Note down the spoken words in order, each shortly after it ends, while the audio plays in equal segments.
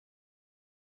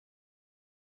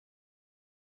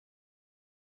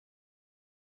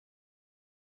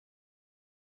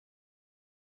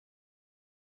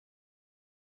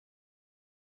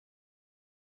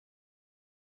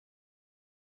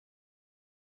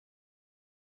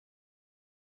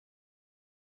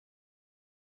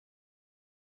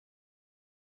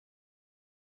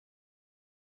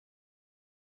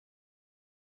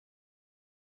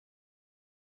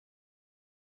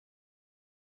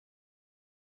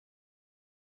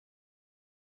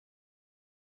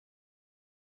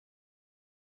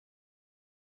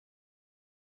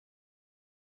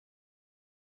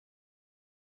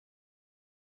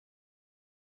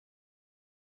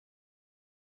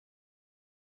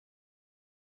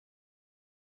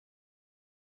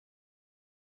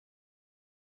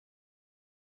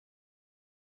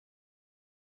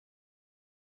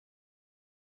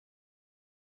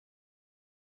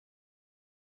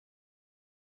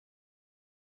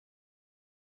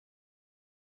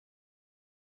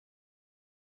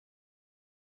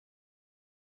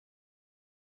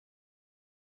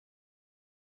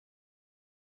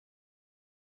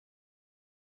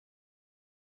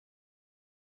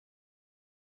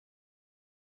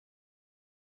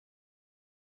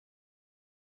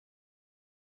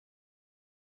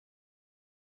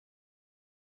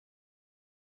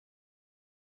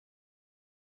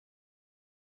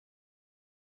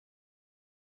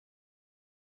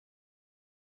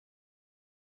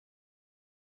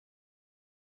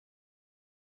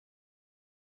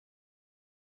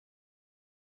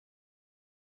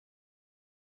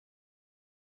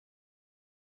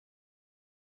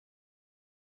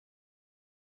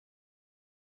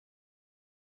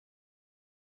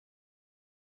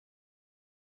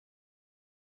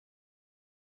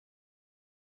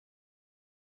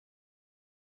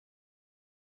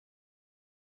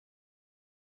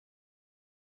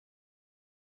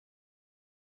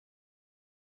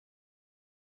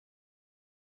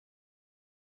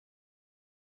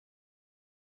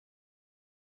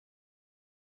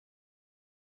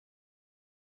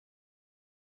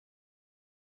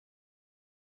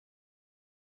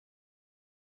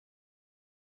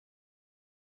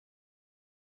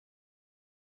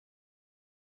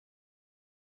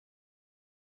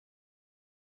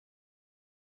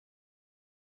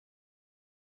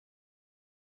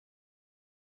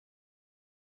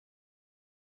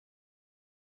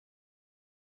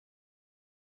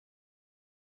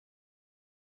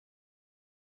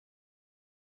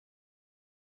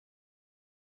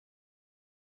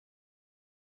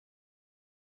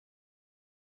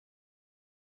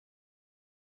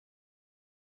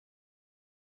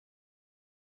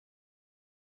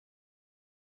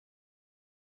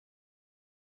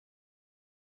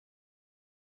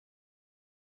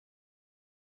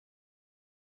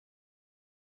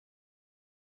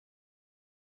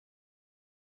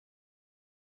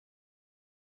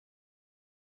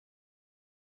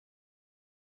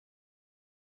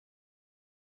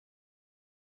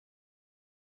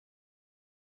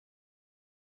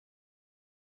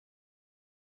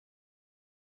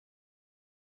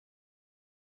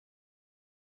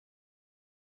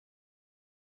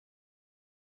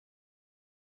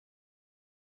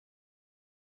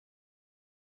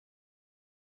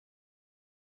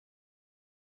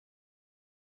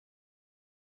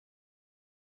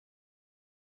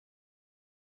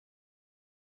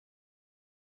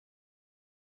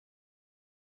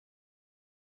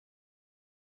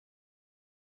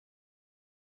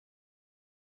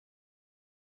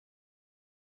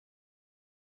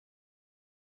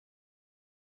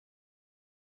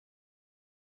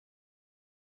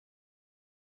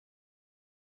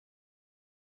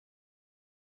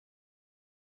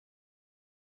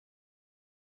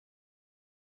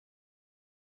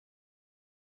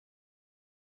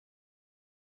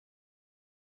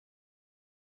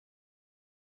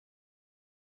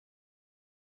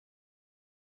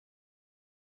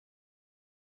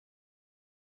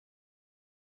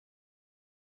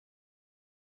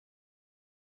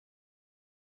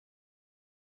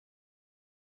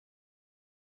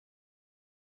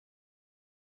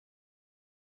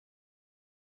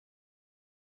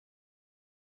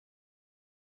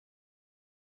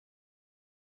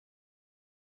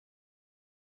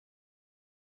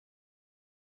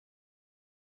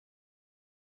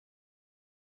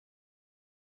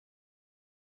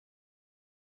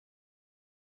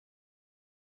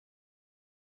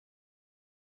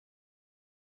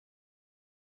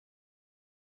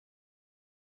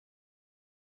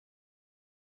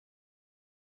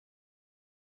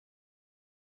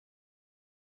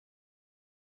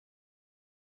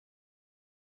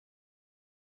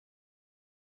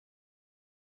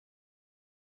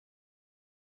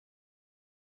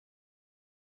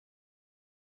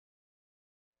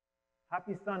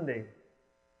Happy Sunday.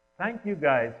 Thank you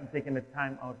guys for taking the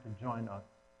time out to join us.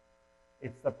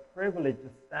 It's a privilege to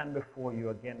stand before you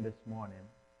again this morning.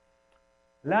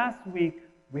 Last week,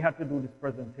 we had to do this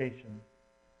presentation,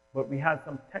 but we had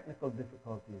some technical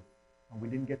difficulties, and we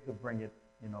didn't get to bring it,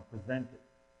 present it.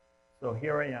 So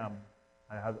here I am.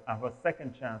 I have a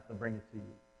second chance to bring it to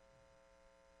you.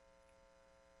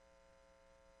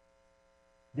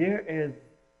 There is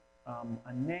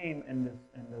a name in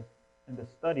the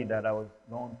study that I was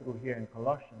going through here in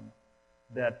Colossians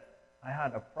that I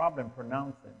had a problem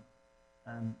pronouncing,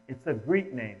 and it's a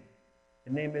Greek name.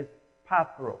 The name is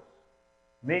Pathros.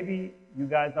 Maybe you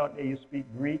guys out there, you speak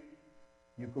Greek.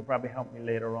 You could probably help me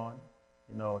later on.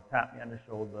 Tap me on the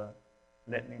shoulder,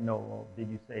 let me know, did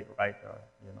you say it right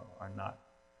or not.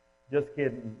 Just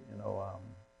kidding,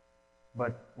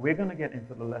 but we're going to get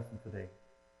into the lesson today.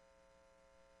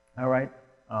 All right.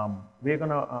 We're going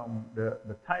to,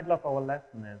 the title of our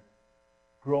lesson is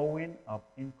Growing Up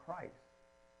in Christ.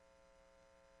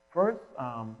 First,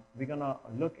 we're going to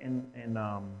look in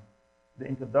the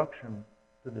introduction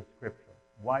to the scripture,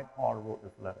 why Paul wrote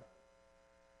this letter.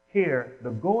 Here,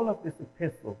 the goal of this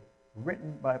epistle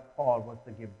written by Paul was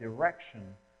to give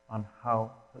direction on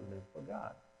how to live for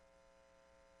God.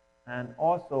 And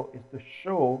also is to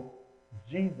show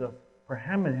Jesus'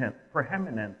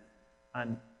 preeminence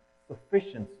and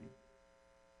sufficiency.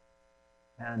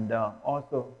 And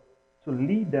also to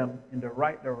lead them in the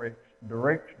right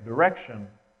direction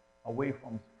away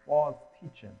from false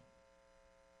teaching.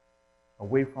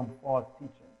 Away from false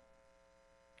teaching.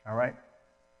 All right?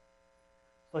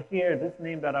 So here, this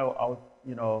name that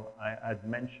I had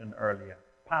mentioned earlier,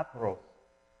 Pathros,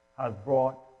 has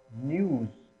brought news,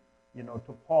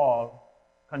 to Paul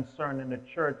concerning the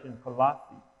church in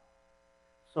Colossae.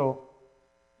 So,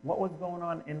 what was going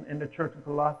on in the church in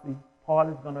Colossae? Paul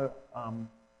is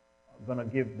going to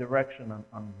give direction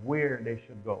on where they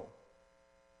should go.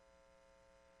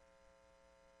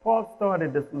 Paul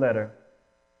started this letter,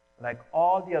 like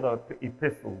all the other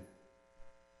epistles.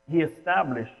 He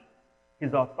established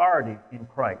his authority in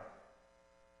Christ.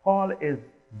 Paul is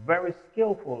very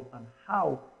skillful on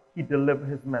how he delivered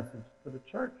his message to the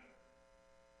church.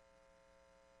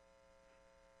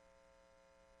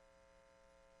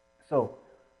 So,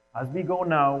 as we go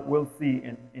now, we'll see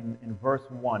in verse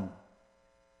 1.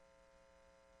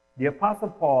 The Apostle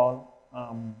Paul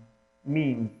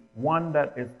means one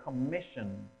that is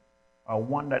commissioned or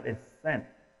one that is sent.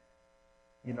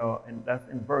 And that's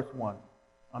in verse 1.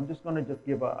 I'm just going to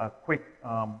give a quick,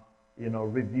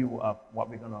 review of what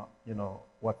we're going to,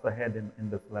 what's ahead in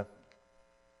this lesson.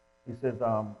 He says,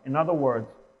 in other words,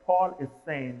 Paul is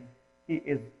saying he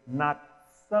is not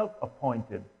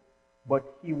self-appointed, but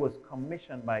he was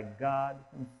commissioned by God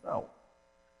himself.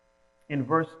 In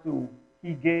verse 2,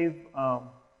 he gave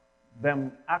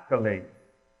them accolades,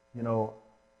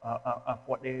 of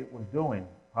what they were doing,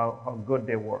 how good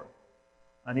they were.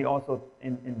 And he also,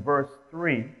 in verse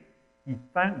 3, he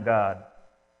thanked God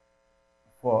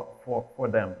for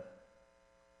them.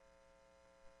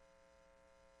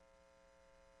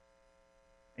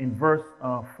 In verse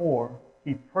 4,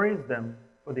 he praised them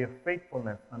for their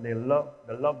faithfulness and the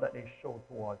love that they showed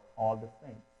towards all the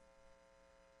saints.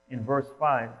 In verse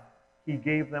 5, he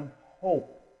gave them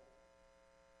hope.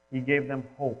 He gave them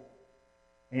hope.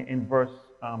 In verse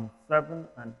 7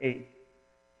 and 8,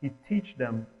 he teach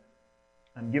them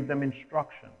and give them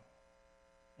instruction.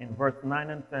 In verse 9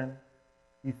 and 10,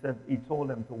 he told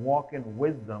them to walk in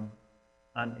wisdom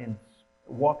and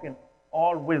walk in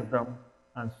all wisdom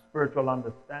and spiritual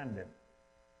understanding.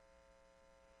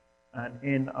 And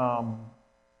in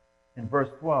verse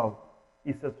 12,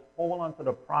 he says, hold on to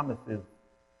the promises,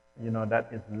 that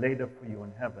is laid up for you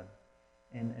in heaven.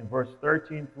 In verse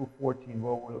 13 through 14,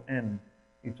 where we'll end,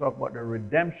 he talks about the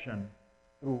redemption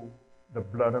through the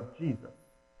blood of Jesus,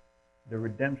 the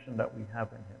redemption that we have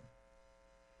in him.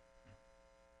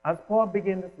 As Paul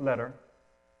began this letter,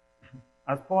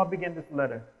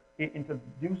 he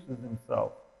introduces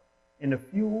himself. In a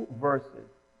few verses,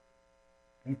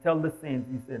 he tells the saints,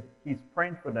 he said, he's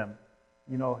praying for them,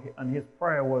 and his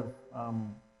prayer was,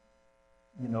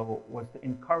 was to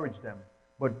encourage them.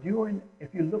 But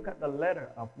if you look at the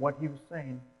letter of what he was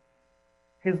saying,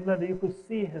 his letter, you could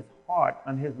see his heart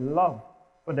and his love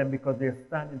for them because they're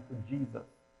standing for Jesus.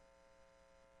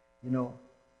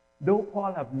 Though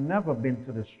Paul have never been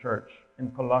to this church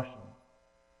in Colossians,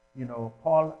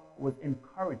 Paul was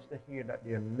encouraged to hear that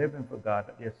they're living for God,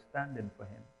 that they're standing for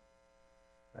him.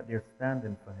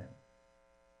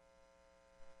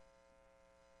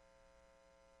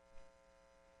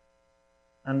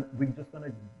 And we're just going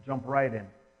to jump right in.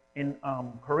 In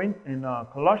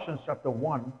Colossians chapter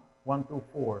 1, 1 through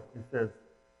 4, it says,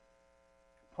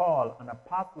 Paul, an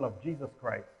apostle of Jesus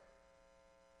Christ,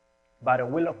 by the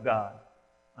will of God,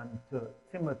 and to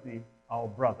Timothy, our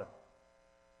brother.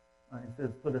 And it says,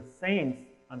 to the saints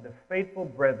and the faithful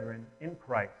brethren in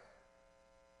Christ.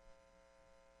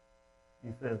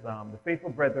 He says, the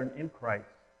faithful brethren in Christ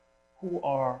who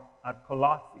are at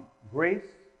Colossae, grace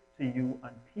to you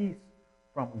and peace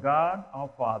from God our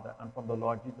Father and from the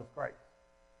Lord Jesus Christ.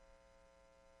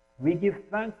 We give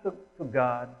thanks to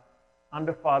God and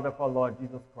the Father of our Lord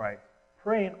Jesus Christ,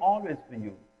 praying always for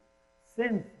you,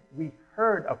 since we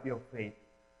heard of your faith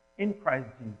in Christ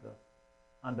Jesus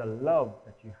and the love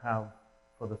that you have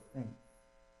for the saints.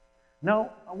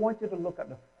 Now, I want you to look at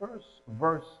the first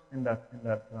verse in the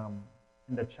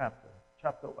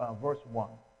chapter, verse 1.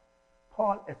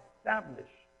 Paul established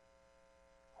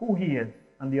who he is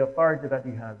and the authority that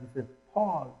he has. He says,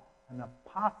 Paul, an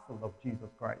apostle of Jesus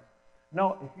Christ.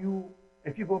 Now,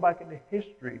 if you go back in the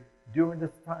history during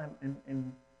this time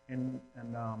in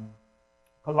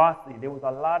Colossae, there was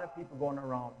a lot of people going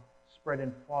around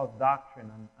spreading false doctrine,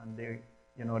 and they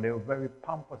were very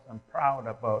pompous and proud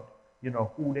about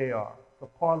who they are. So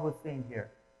Paul was saying here,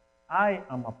 I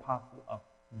am apostle of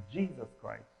Jesus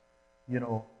Christ.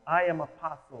 I am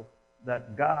apostle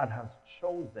that God has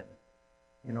chosen,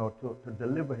 to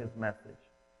deliver his message.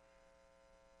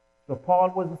 So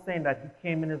Paul wasn't saying that he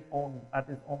came at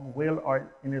his own will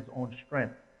or in his own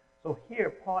strength. So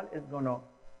here Paul is going to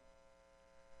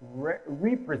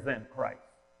represent Christ.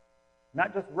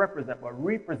 Not just represent, but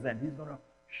represent. He's going to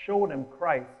show them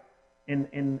Christ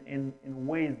in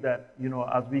ways that,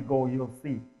 as we go, you'll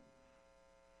see.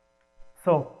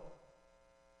 So,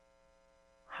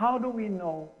 how do we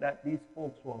know that these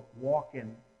folks were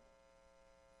walking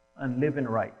and living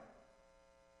right?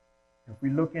 If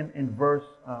we look in verse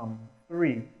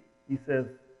 3, he says,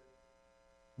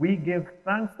 we give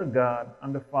thanks to God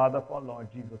and the Father of our Lord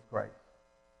Jesus Christ.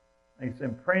 And he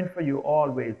said, praying for you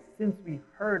always, since we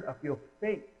heard of your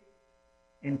faith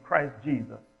in Christ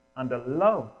Jesus and the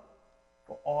love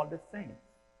for all the saints.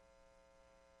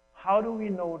 How do we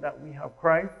know that we have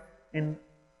Christ? In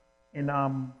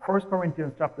 1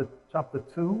 Corinthians chapter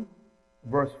 2,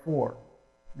 verse 4.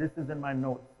 This is in my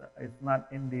notes. It's not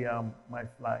in my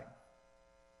slides.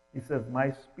 He says,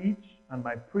 my speech and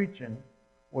my preaching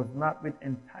was not with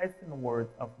enticing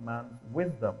words of man's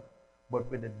wisdom, but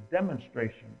with a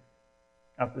demonstration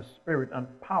of the Spirit and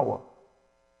power.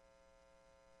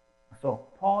 So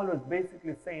Paul was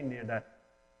basically saying there that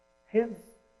his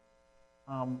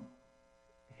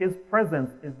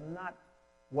presence is not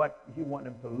what he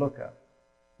wanted them to look at.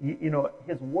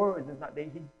 His words is not,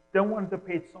 he don't want to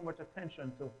pay so much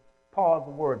attention to Paul's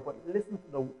word, but listen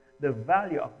to the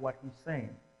value of what he's saying.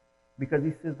 Because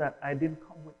he says that I didn't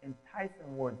come with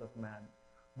enticing words of man,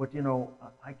 but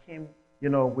I came,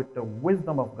 with the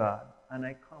wisdom of God, and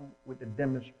I come with the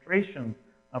demonstration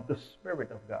of the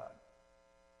Spirit of God.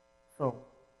 So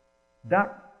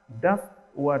that's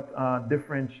what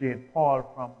differentiates Paul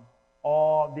from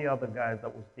all the other guys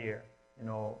that was there,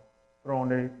 throwing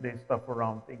their stuff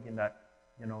around, thinking that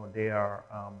they are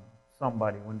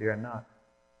somebody when they are not.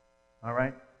 All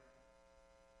right.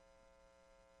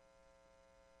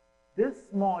 This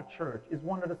small church is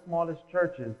one of the smallest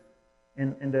churches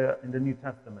in the New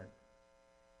Testament.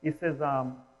 It says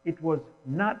it was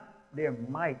not their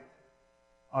might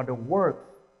or the works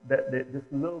that this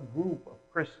little group of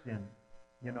Christians,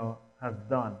 has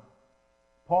done.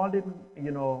 Paul didn't,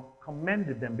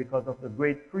 commended them because of the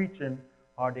great preaching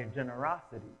or their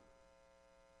generosity.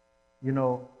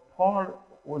 Paul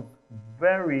was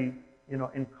very,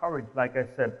 encouraged, like I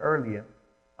said earlier,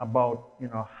 about,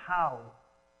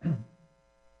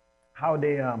 how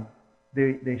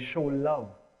they show love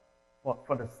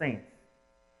for the saints.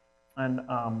 And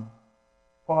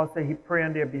Paul said he prayed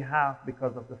on their behalf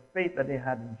because of the faith that they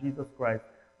had in Jesus Christ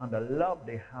and the love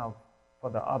they have for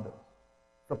the others.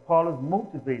 So Paul is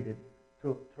motivated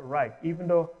to write, even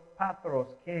though Pathros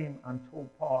came and told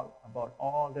Paul about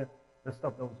all the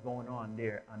stuff that was going on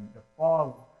there and the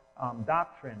false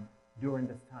doctrine during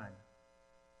this time.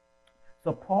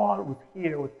 So Paul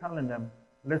was telling them,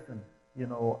 listen,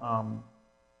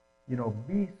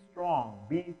 be strong,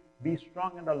 be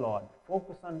strong in the Lord.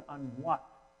 Focus on what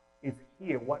is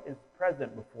here, what is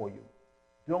present before you.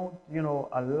 Don't,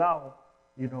 allow,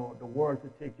 the world to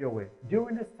take you away.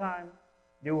 During this time,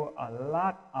 there were a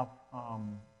lot of,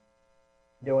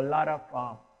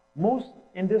 most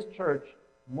in this church,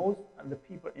 most of the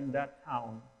people in that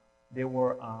town, they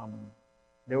were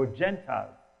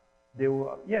Gentiles. There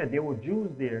were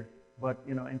Jews there, but,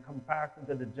 in comparison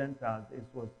to the Gentiles, it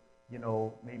was,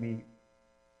 maybe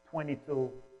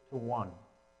 22 to 1.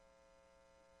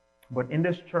 But in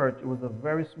this church, it was a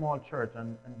very small church,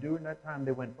 and during that time,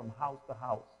 they went from house to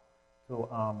house to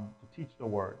teach the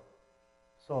word.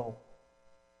 So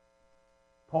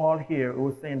Paul here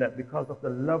was saying that because of the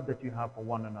love that you have for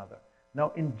one another.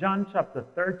 Now in John chapter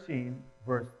 13,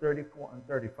 verse 34 and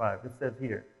 35, it says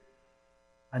here,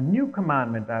 a new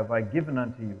commandment have I given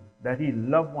unto you, that ye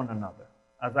love one another,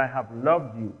 as I have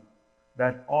loved you,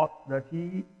 that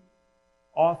ye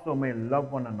also may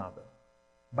love one another.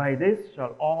 By this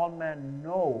shall all men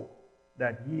know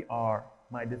that ye are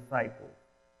my disciples,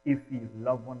 if ye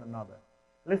love one another.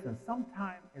 Listen,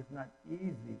 sometimes it's not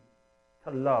easy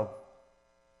to love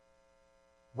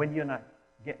when you're not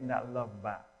getting that love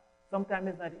back. Sometimes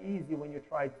it's not easy when you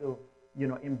try to,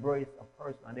 embrace a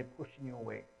person and they're pushing you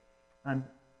away. And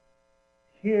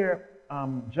here,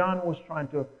 John was trying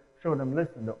to show them,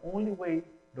 listen, the only way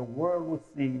the world will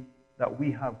see that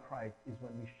we have Christ is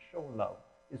when we show love,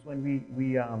 is when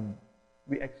we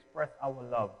express our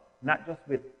love, not just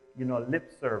with, lip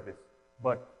service,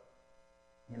 but,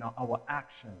 our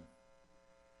actions.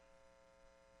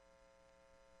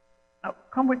 Now,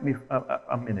 come with me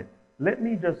a minute. Let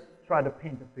me just try to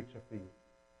paint a picture for you.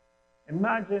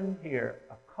 Imagine here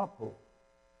a couple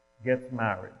gets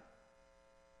married.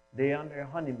 They're on their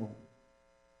honeymoon.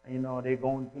 They're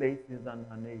going places and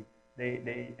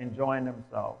they enjoying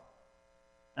themselves.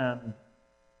 And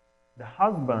the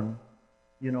husband,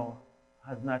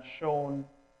 has not shown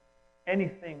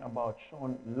anything about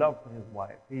showing love to his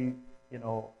wife. He,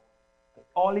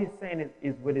 all he's saying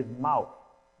is with his mouth,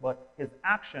 but his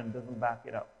action doesn't back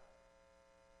it up.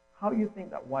 How do you think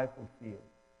that wife would feel?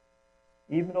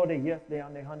 Even though they're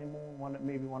on their honeymoon,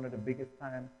 maybe one of the biggest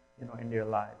times, in their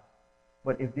lives.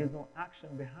 But if there's no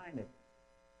action behind it,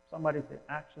 somebody said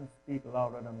actions speak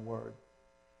louder than words.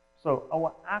 So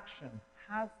our action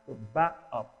has to back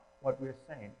up what we're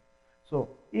saying. So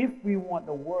if we want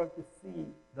the world to see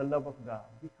the love of God,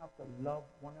 we have to love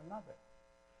one another.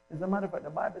 As a matter of fact, the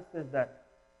Bible says that,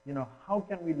 how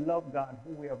can we love God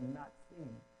who we have not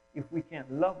seen if we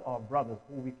can't love our brothers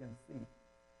who we can see?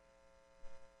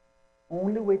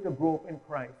 Only way to grow up in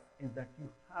Christ is that you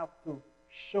have to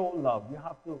show love. You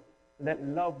have to let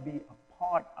love be a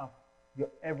part of your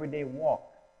everyday walk,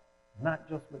 not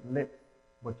just with lips,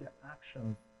 but your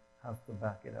actions have to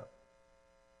back it up.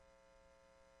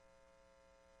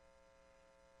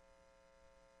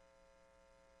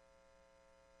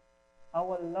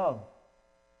 Our love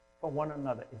for one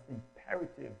another is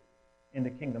imperative in the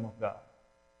kingdom of God.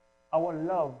 Our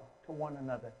love to one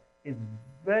another is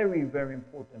very, very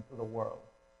important to the world.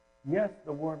 Yes,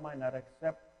 the world might not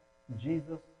accept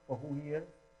Jesus for who he is,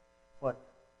 but,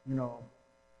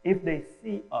 if they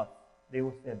see us, they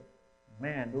will say,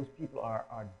 man, those people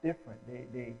are different.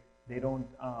 They don't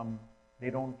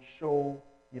show,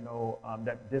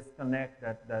 that disconnect,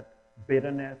 that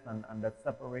bitterness and that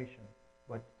separation.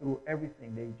 But through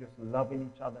everything, they just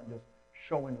loving each other and just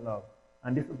showing love.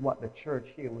 And this is what the church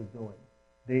here was doing.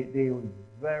 They were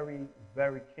very,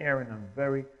 very caring and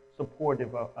very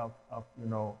supportive of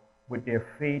with their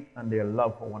faith and their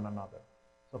love for one another.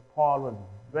 So Paul was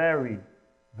very,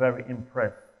 very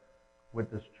impressed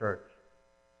with this church.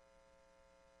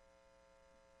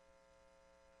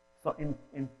 So in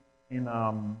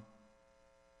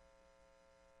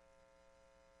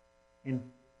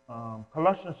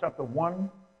Colossians chapter 1,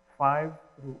 5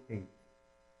 through 8,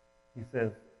 he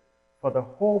says, for the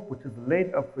hope which is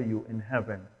laid up for you in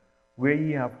heaven, where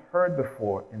ye have heard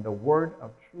before in the word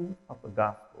of truth of the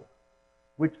gospel,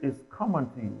 which is come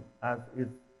unto you as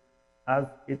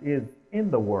it is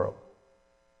in the world.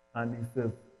 And he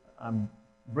says,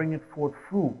 bring it forth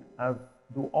fruit, as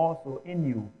do also in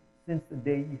you, since the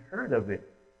day ye heard of it,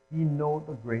 ye know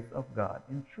the grace of God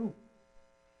in truth.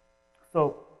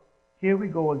 So here we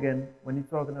go again when he's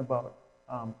talking about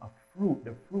a fruit,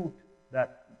 the fruit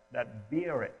that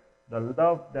bear it, the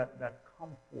love that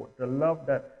come forth, the love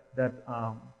that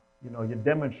you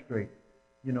demonstrate.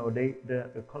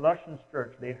 The Colossians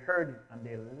church, they heard it and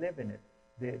they live in it.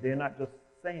 They're not just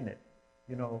saying it.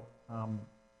 In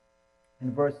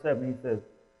verse 7 he says,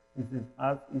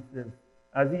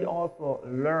 as he also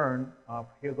learned of,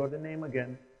 here go the name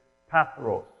again,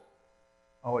 Paphros,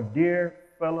 our dear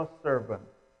fellow servant.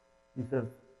 He says,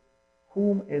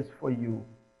 whom is for you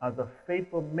as a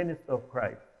faithful minister of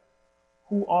Christ,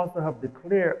 who also have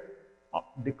declared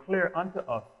unto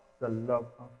us the love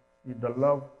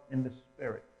in the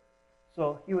Spirit.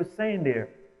 So he was saying there,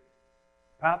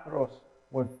 Paphros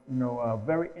was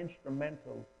very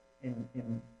instrumental in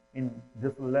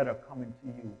this letter coming to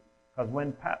you, because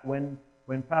when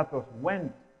Paphros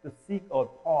went to seek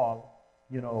out Paul,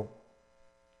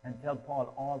 and tell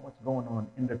Paul all what's going on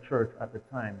in the church at the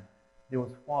time, there was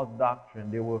false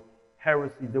doctrine, there were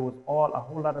heresies, there was a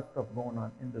whole lot of stuff going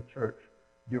on in the church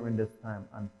during this time.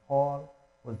 And Paul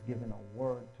was given a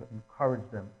word to encourage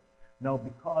them. Now,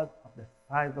 because of the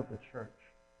size of the church,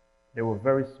 they were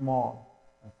very small,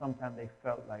 and sometimes they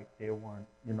felt like they weren't,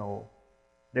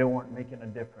 they weren't making a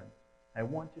difference. I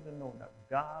want you to know that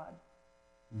God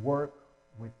worked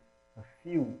with a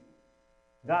few.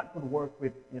 God could work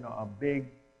with, a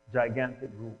big,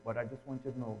 gigantic group, but I just want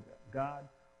you to know that God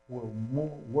will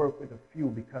work with a few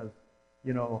because,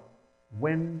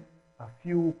 when a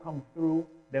few come through,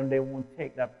 then they won't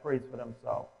take that praise for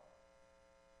themselves.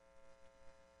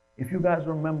 If you guys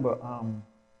remember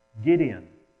Gideon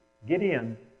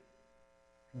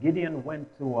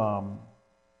went to,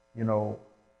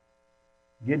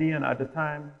 Gideon at the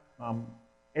time,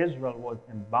 Israel was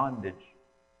in bondage,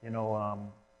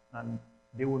 and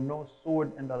there was no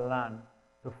sword in the land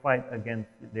to fight against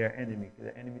their enemy.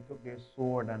 The enemy took their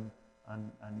sword and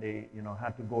they,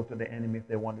 had to go to the enemy if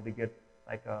they wanted to get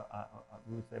like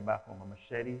we would say back home, a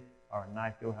machete or a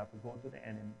knife. They would have to go to the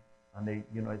enemy, and they,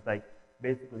 it's like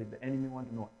basically the enemy wanted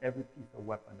to know every piece of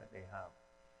weapon that they have.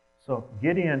 So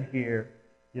Gideon here,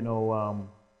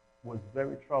 was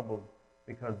very troubled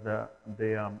because the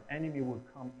enemy would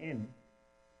come in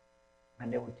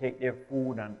and they would take their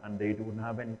food and they wouldn't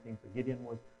have anything. So Gideon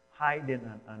was hiding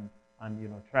and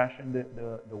trashing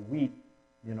the wheat,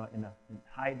 in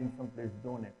hiding someplace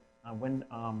doing it. And when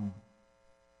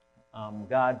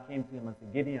God came to him and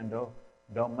said, Gideon,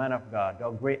 thou man of God,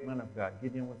 thou great man of God,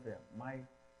 Gideon would say, my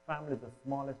family is the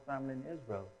smallest family in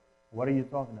Israel. What are you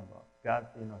talking about? God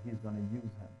said, he's going to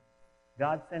use him.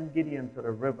 God sent Gideon to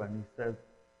the river and he says,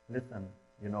 listen,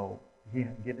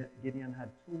 Gideon had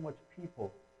too much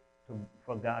people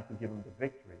for God to give him the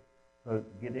victory. So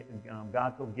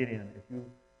God told Gideon,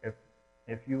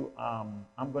 if you,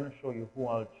 I'm going to show you who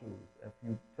I'll choose. If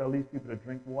you tell these people to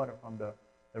drink water from the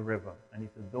river, and he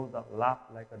says, those that lap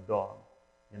like a dog,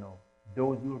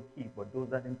 those you'll keep, but those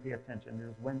that didn't pay attention, they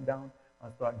just went down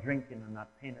and started drinking and not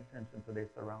paying attention to their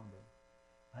surroundings.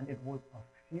 And it was a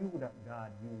few that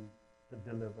God used to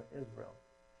deliver Israel.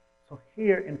 So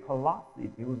here in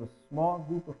Colossae, it was a small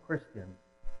group of Christians,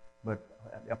 but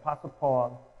the Apostle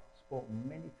Paul spoke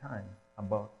many times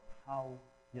about how,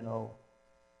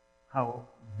 how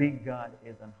big God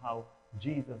is and how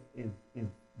Jesus is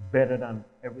better than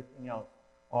everything else,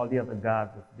 all the other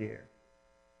gods that's there.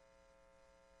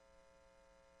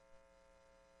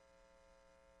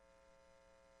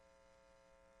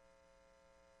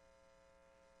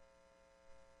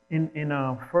 In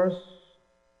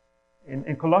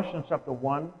Colossians chapter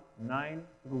 1, 9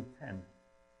 through 10,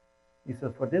 he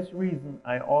says, for this reason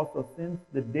I also, since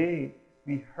the day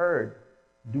we heard,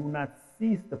 do not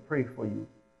cease to pray for you.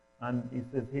 And he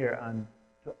says here, and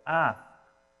to ask,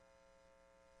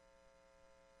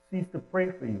 cease to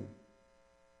pray for you,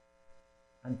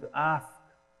 and to ask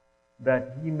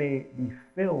that he may be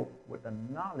filled with the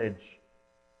knowledge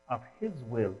of his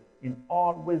will in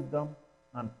all wisdom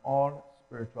and all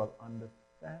spiritual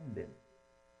understanding.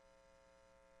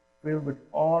 Filled with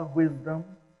all wisdom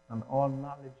and all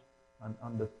knowledge and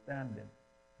understanding.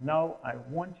 Now, I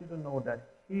want you to know that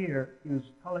here he was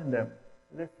telling them,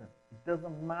 listen, it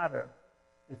doesn't matter.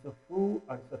 It's a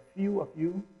few of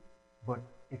you, but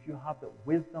if you have the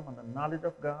wisdom and the knowledge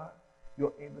of God,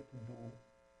 you're able to do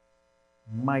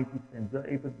mighty things. You're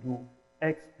able to do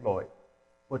exploits.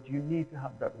 But you need to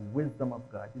have that wisdom of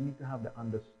God. You need to have the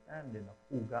understanding of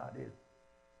who God is.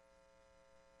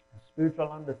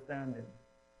 Spiritual understanding.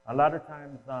 A lot of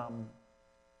times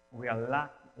we are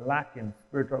lacking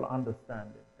spiritual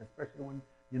understanding, especially when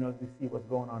we see what's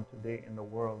going on today in the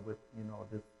world with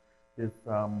this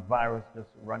virus just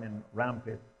running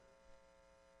rampant.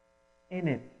 In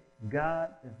it, God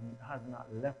has not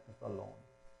left us alone.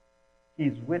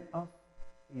 He's with us.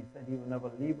 He said he will never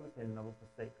leave us. He'll never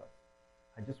forsake us.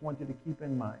 I just want you to keep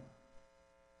in mind.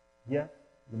 Yes,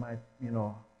 you might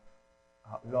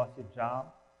lost your job.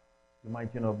 You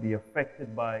might, be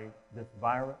affected by this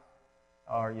virus,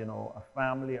 or, a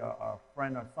family or a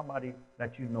friend or somebody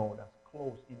that that's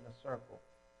close in your circle.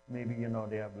 Maybe,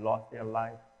 they have lost their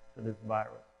life to this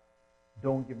virus.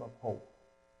 Don't give up hope.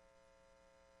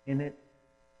 In it,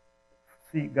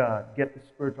 seek God. Get the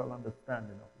spiritual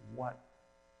understanding of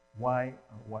why, and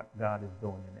what God is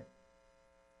doing in it.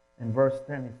 In verse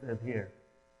 10, he says here,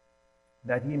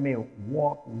 that he may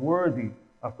walk worthy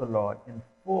of the Lord in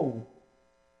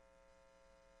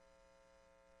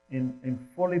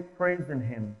fully praising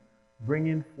him,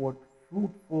 bringing forth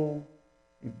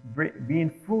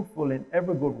being fruitful in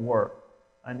every good work,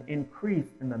 and increase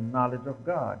in the knowledge of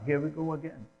God. Here we go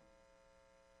again.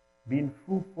 Being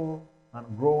fruitful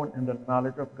and growing in the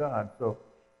knowledge of God. So,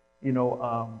 you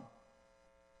know,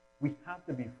 we have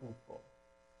to be fruitful.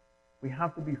 We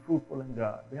have to be fruitful in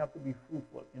God. We have to be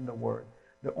fruitful in the Word.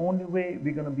 The only way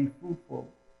we're going to be fruitful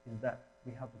is that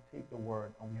we have to take the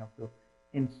Word and we have to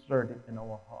insert it in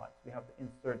our hearts. We have to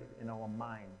insert it in our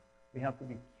minds. We have to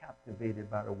be captivated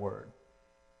by the Word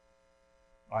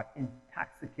or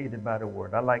intoxicated by the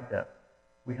Word. I like that.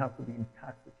 We have to be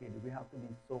intoxicated. We have to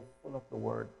be so full of the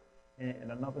Word.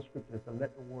 In another scripture, it says,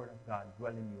 let the Word of God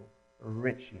dwell in you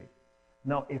richly.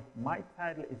 Now, if my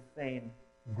title is saying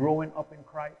growing up in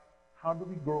Christ, how do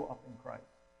we grow up in Christ?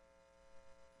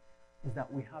 Is that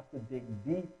we have to dig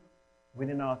deep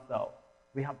within ourselves.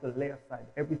 We have to lay aside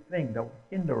everything that will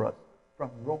hinder us from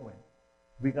growing.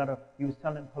 He was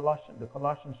telling the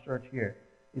Colossians church here,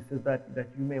 he says that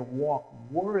you may walk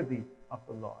worthy of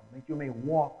the Lord, that you may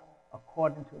walk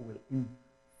according to will, in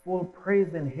full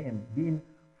praise in Him, being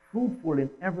fruitful in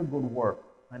every good work,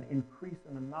 and increase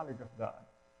in the knowledge of God.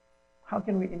 How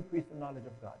can we increase the knowledge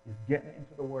of God? It's getting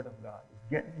into the Word of God. It's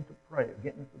getting into prayer,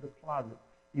 getting into the closet.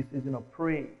 He says,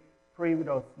 pray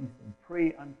without ceasing.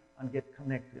 Pray and get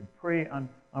connected. Pray and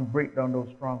break down those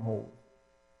strongholds.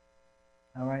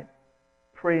 All right?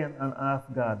 Pray and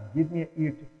ask God, give me an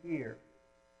ear to hear.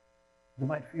 You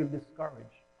might feel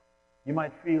discouraged. You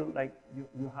might feel like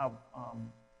you have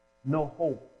no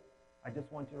hope. I just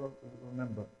want you to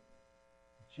remember,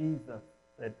 Jesus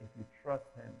said if you trust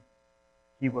Him,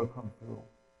 He will come through.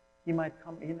 He might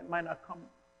not come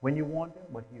when you want Him,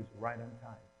 but He's right on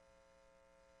time.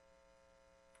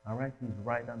 All right? He's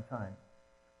right on time.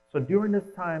 So during this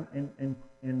time in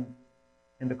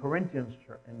the Corinthians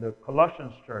church, in the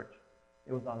Colossians church,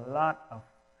 there was a lot of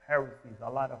heresies, a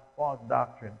lot of false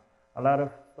doctrine, a lot of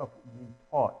stuff being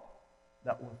taught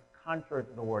that was contrary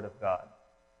to the Word of God.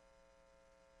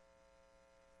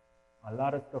 A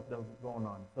lot of stuff that was going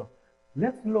on. So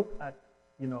let's look at,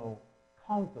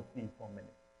 counterfeit for a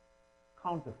minute.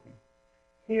 Counterfeit.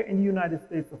 Here in the United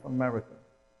States of America,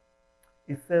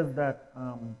 it says that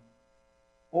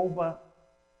over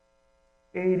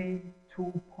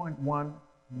 $82.1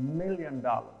 million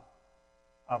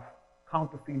of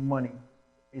counterfeit money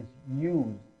is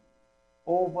used.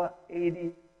 Over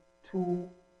 $82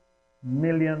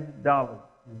 million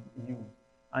is used.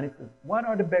 And it says, what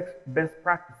are the best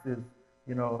practices,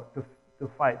 to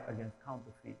fight against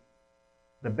counterfeit?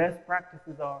 The best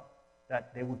practices are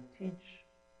that they would teach,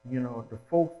 the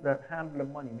folks that handle the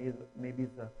money, maybe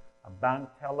it's a bank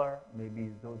teller, maybe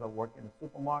it's those that work in the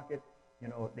supermarket,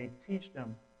 they teach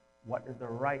them what is the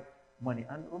right money.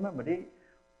 And remember, they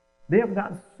have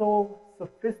gotten so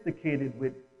sophisticated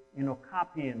with,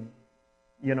 copying,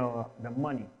 the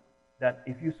money, that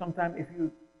if you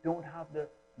don't have the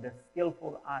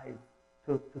skillful eyes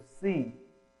to see,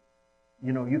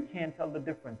 you can't tell the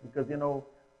difference. Because,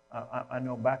 I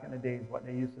know back in the days what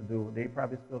they used to do, they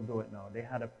probably still do it now. They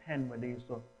had a pen where they used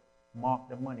to mark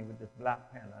the money with this black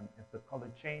pen. And if the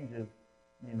color changes,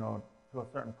 to a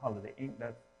certain color, the ink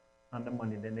that's on the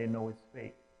money, then they know it's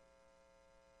fake.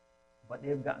 But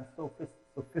they've gotten so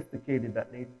sophisticated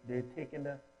that they're taking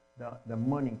the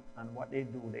money, and what they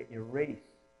do, they erase.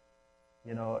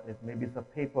 Maybe it's a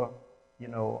paper,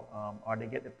 or they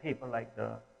get the paper like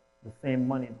the same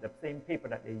money, the same paper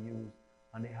that they use,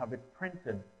 and they have it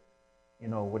printed,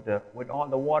 with all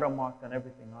the watermarks and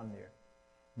everything on there.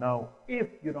 Now, if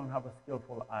you don't have a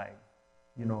skillful eye,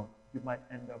 you might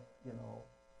end up,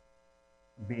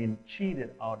 being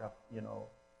cheated out of,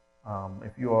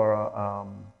 if you're a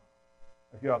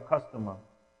customer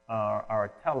or a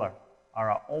teller or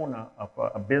an owner of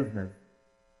a business,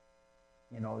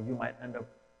 you might end up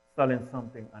selling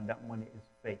something and that money is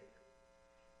fake.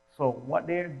 So what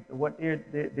they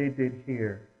did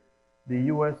here, the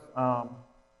U.S.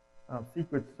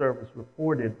 Secret Service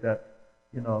reported that,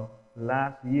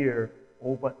 last year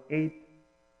over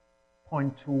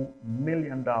 $8.2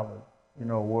 million,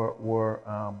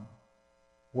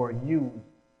 were used,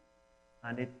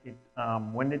 and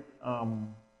when it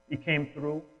came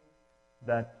through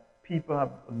that people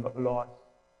have lost,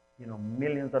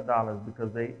 millions of dollars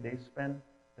because they spend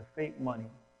the fake money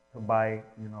to buy,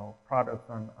 products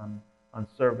and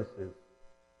services.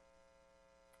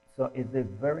 So it's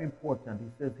very important. He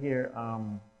says here,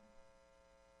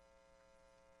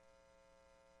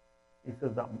 he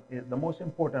says that the most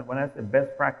important, when I say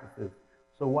best practices,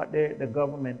 so what the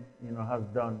government, has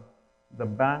done, the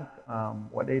bank,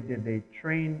 what they did, they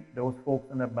trained those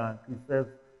folks in the bank. He says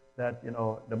that,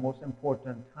 the most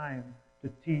important time to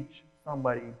teach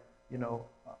somebody,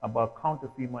 about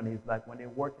counterfeit money is like when they're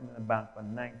working in a bank for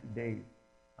 90 days.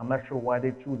 I'm not sure why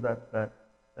they choose that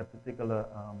particular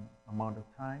amount of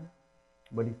time,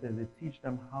 But he says they teach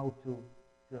them how to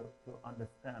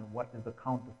understand what is the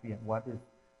counterfeit and what is,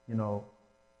 you know.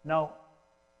 Now,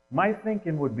 my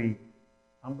thinking would be,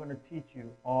 I'm going to teach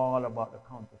you all about the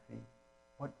counterfeit.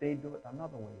 But they do it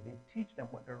another way. They teach them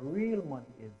what the real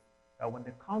money is. That when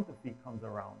the counterfeit comes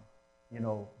around, you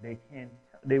know, they're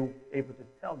able to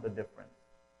tell the difference.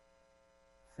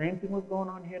 Same thing was going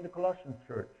on here in the Colossians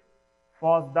church.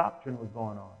 False doctrine was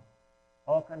going on.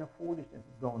 All kind of foolishness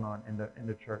is going on in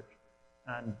the church.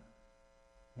 And,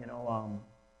 you know,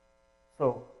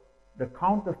 so the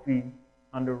counterfeit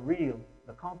and the real,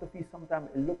 the counterfeit sometimes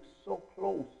it looks so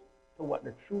close to what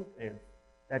the truth is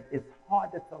that it's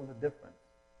hard to tell the difference.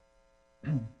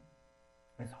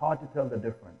 It's hard to tell the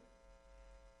difference.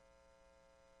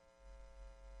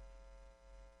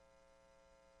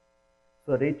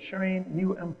 So they train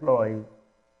new employees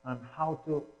on how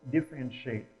to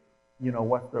differentiate, you know,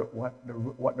 what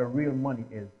the real money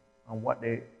is and what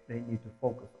they need to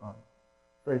focus on.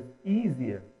 So it's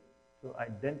easier to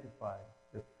identify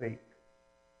the fake,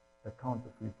 the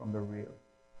counterfeit from the real.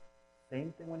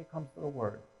 Same thing when it comes to the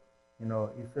word. You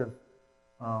know, he says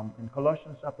in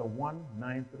Colossians chapter 1,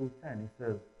 9 through 10,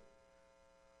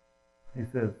 he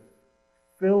says,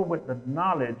 filled with the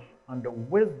knowledge and the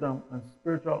wisdom and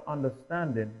spiritual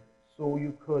understanding so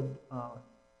you could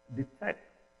detect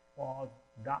false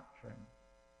doctrine.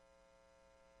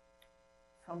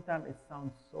 Sometimes it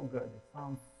sounds so good. It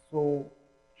sounds so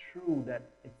true that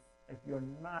if you're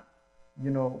not, you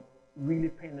know, really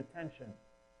paying attention,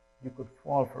 you could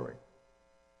fall for it.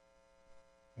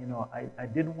 You know, I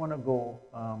didn't want to go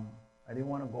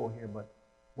here, but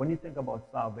when you think about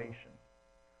salvation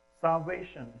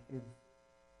is,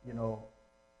 you know,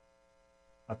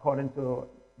 according to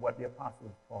what the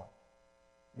apostles taught.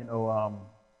 You know,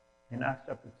 in Acts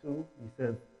chapter 2, he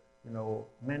says, you know,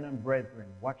 men and brethren,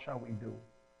 what shall we do?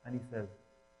 And he says,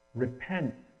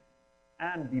 repent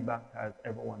and be baptized,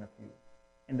 every one of you,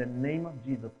 in the name of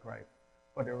Jesus Christ,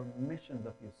 for the remission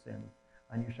of your sins,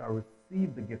 and you shall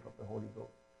receive the gift of the Holy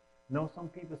Ghost. Now, some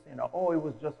people saying, oh, it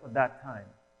was just for that time.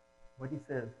 But he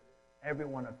says, every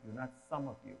one of you, not some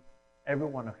of you, every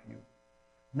one of you.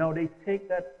 Now, they take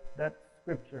that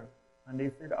scripture and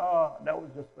they said, oh, that was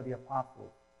just for the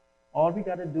apostles. All we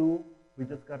got to do, we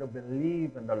just got to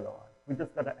believe in the Lord. We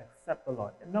just got to accept the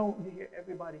Lord. And now you hear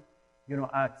everybody, you know,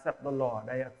 I accept the Lord.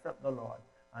 I accept the Lord.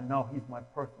 And now he's my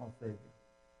personal Savior.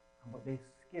 But they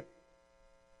skip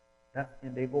that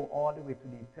and they go all the way to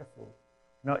the epistles.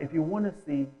 Now, if you want to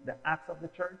see the acts of the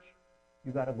church,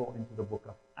 you got to go into the book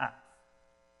of Acts.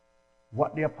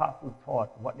 What the apostles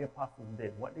taught, what the apostles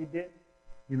did, what they did,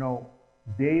 you know,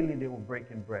 daily they were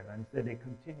breaking bread. And he said they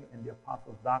continue in the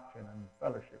apostles' doctrine and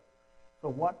fellowship. So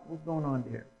what was going on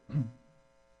there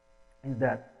is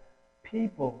that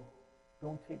people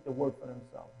don't take the word for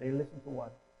themselves. They listen to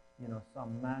what, you know,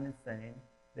 some man is saying.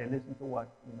 They listen to what,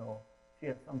 you know,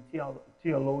 some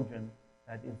theologian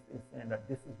that is saying that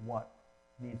this is what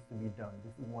needs to be done.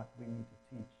 This is what we need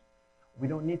to teach. We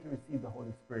don't need to receive the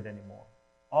Holy Spirit anymore.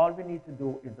 All we need to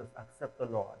do is just accept the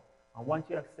Lord. And once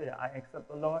you say, I accept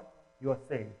the Lord, you are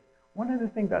saved. One of the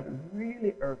things that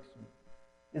really irks me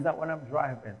is that when I'm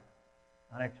driving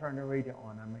and I turn the radio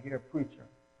on, I'm hear a preacher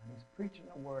and he's preaching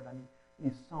the word and he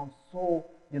sounds so,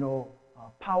 you know,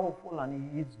 powerful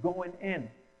and he's going in.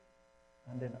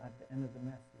 And then at the end of the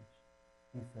message,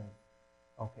 he says,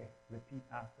 okay, repeat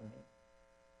after me.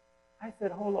 I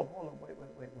said, hold up,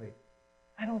 wait.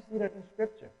 I don't see that in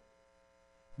Scripture.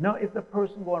 Now, if the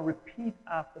person go and repeat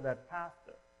after that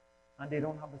pastor and they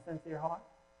don't have a sincere heart,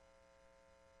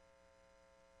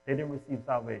 they didn't receive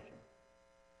salvation.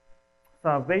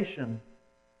 Salvation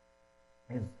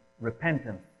is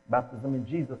repentance, baptism in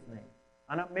Jesus' name.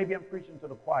 And maybe I'm preaching to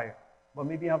the choir, but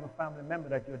maybe you have a family member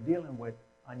that you're dealing with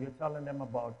and you're telling them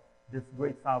about this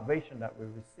great salvation that we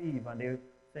receive, and they're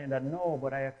saying that, no,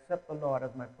 but I accept the Lord as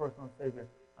my personal Savior,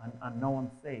 and now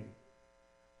I'm saved.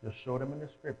 Just show them in the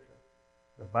Scripture.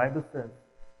 The Bible says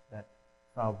that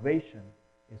salvation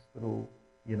is through,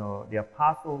 you know, the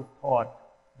apostles taught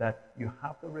that you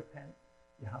have to repent,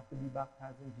 you have to be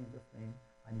baptized in Jesus' name,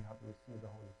 and you have to receive the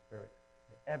Holy Spirit,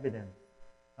 the evidence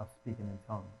of speaking in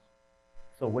tongues.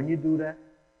 So when you do that,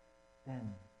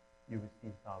 then you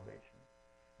receive salvation.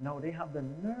 Now they have the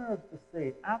nerve to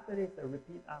say, after they say,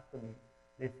 repeat after me,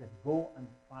 they said, go and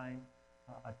find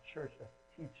a church that's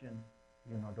teaching,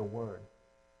 you know, the word.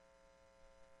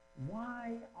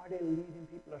 Why are they leading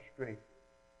people astray?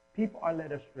 People are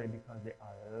led astray because they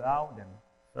allow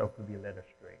themselves to be led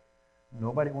astray.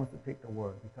 Nobody wants to take the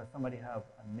word because somebody have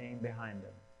a name behind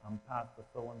them. I'm Pastor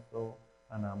so-and-so,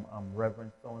 and I'm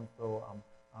Reverend so-and-so,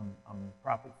 I'm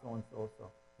Prophet so-and-so.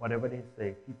 So whatever they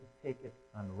say, people take it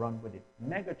and run with it.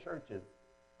 Mega churches,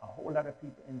 a whole lot of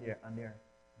people in there, and they're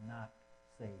not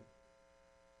saved.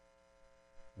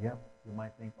 Yep, you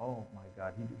might think, oh my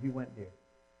God, he went there.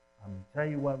 I'm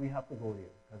telling you why we have to go there.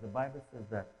 Because the Bible says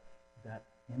that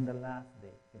in the last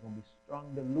day, there's going to be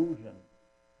strong delusion,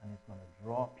 and it's going to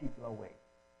draw people away.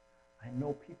 I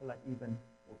know people that even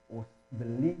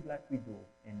believe like we do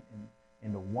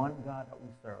in the one God that we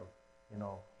serve. You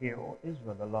know, hear, O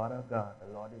Israel, the Lord our God,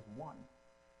 the Lord is one.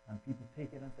 And people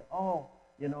take it and say, oh,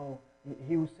 you know,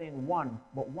 he was saying one,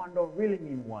 but one don't really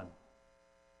mean one.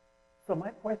 So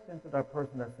my question to that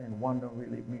person that's saying one don't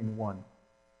really mean one.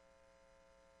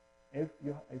 If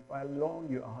I loan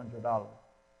you $100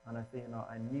 and I say, you know,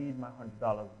 I need my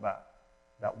 $100 back,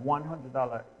 that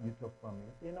 $100 you took from me,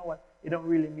 you say, you know what, it don't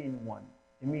really mean one.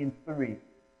 It means three.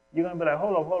 You're going to be like,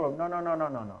 hold up.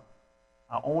 No.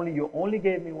 You only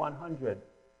gave me 100.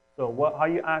 So how are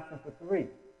you asking for three?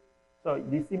 So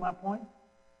do you see my point?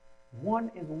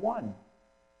 One is one.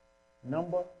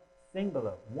 Number,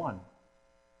 singular, one.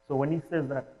 So when he says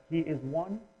that he is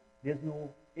one, there's no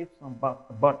ifs and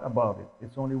but about it.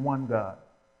 It's only one God.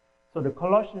 So the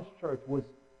Colossians church was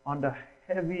under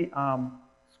heavy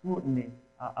scrutiny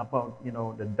about, you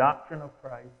know, the doctrine of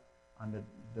Christ, and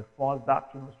the false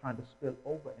doctrine was trying to spill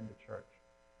over in the church.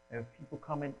 There were people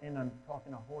coming in and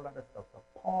talking a whole lot of stuff. So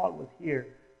Paul was here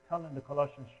telling the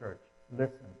Colossians church,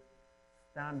 listen,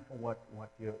 stand for what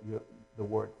the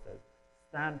word says.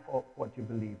 Stand for what you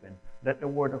believe in. Let the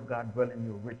word of God dwell in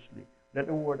you richly. Let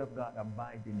the word of God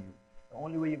abide in you. The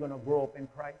only way you're going to grow up in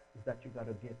Christ is that you got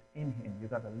to get in him. You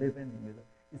got to live in him.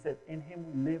 He says, in him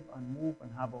we live and move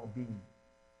and have our being.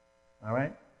 All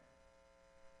right?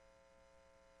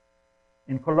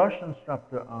 In Colossians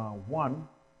chapter 1,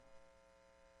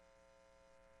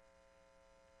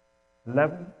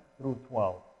 11 through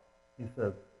 12, he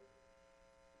says,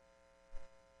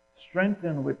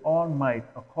 strengthened with all might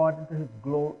according to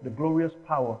the glorious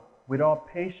power, with all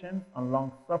patience and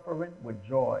long suffering with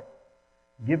joy,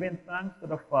 giving thanks to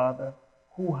the Father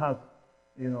who has,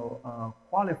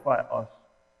 qualified us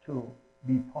to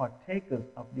be partakers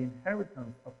of the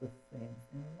inheritance of the saints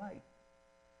in light.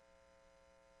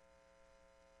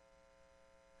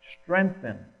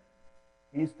 Strengthened.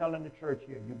 He's telling the church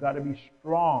here, you got to be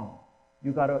strong.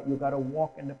 You got to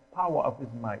walk in the power of his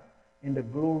might, in the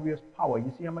glorious power.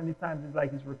 You see how many times it's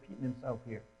like he's repeating himself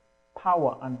here.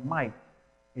 Power and might.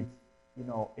 It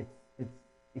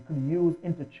could use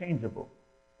interchangeable.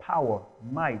 Power,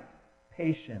 might,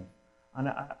 patience. And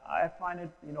I find it,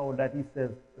 that he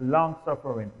says long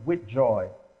suffering with joy.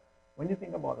 When you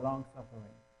think about long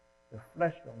suffering, the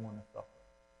flesh don't want to suffer.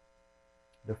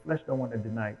 The flesh don't want to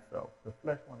deny itself. The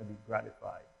flesh want to be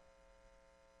gratified.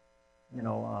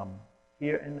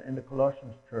 Here in the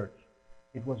Colossians church,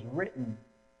 it was written,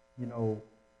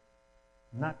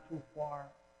 not too far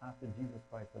after Jesus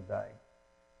Christ had died.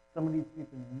 Some of these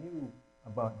people knew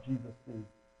about Jesus'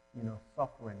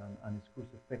 suffering and his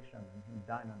crucifixion and him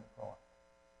dying on the cross.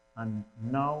 And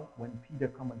now when Peter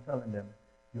come and telling them,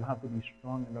 you have to be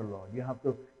strong in the Lord. You have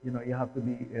to,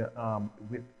 be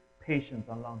with patience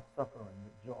and long suffering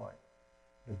with joy.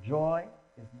 The joy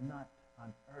is not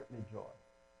an earthly joy.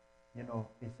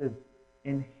 It says,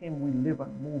 in him we live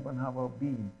and move and have our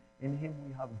being. In him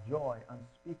we have joy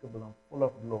unspeakable and full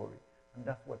of glory. And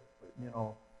that's what,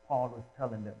 Paul was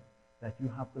telling them, that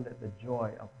you have to let the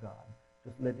joy of God,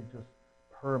 just let it just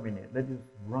permeate, let it just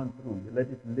run through you, let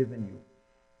it live in you.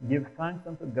 Give thanks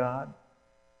unto God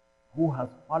who has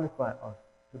qualified us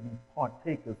to be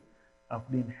partakers of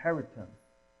the inheritance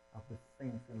of the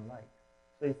saints in light.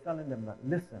 So he's telling them that,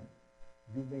 listen,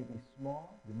 you may be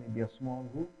small, you may be a small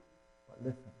group, but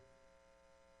listen,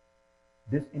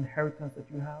 this inheritance that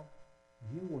you have,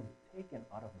 you were taken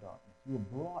out of darkness. You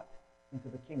were brought into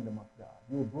the kingdom of God.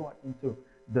 You were brought into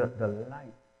the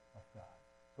light of God.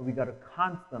 So we got to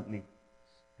constantly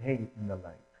stay in the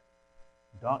light.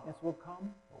 Darkness will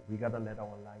come, but we got to let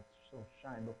our light so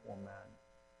shine before man.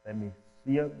 Let me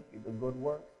see the good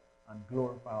works and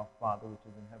glorify our Father which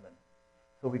is in heaven.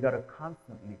 So we got to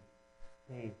constantly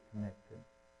stay connected.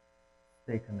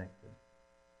 Stay connected.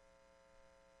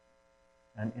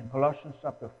 And in Colossians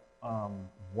chapter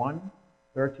 1,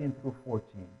 13 through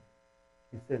 14,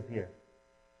 it says here,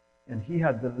 and he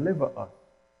has delivered us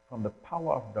from the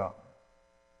power of darkness.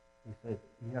 He says,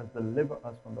 he has delivered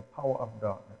us from the power of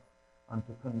darkness, and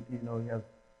he has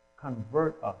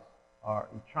convert us, or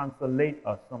translate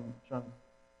us, some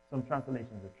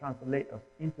translations, translate us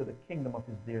into the kingdom of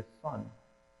his dear Son,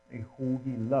 who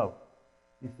he loved.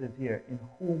 He says here, in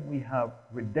whom we have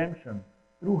redemption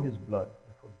through his blood,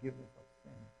 the forgiveness of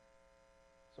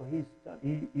sin. So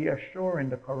he assuring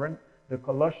the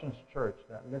Colossians church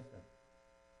that, listen,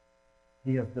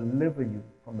 he has delivered you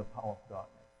from the power of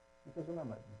darkness. Because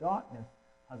remember, darkness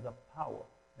has a power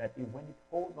that when it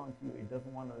holds on to you, it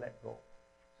doesn't want to let go.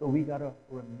 So we got to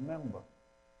remember,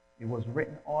 it was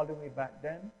written all the way back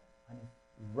then, and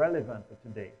it's relevant for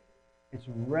today. It's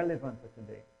relevant for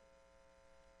today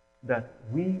that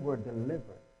we were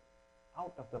delivered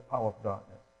out of the power of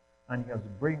darkness, and he has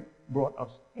brought us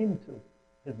into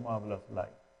his marvelous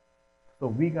light. So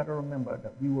we got to remember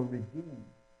that we were redeemed.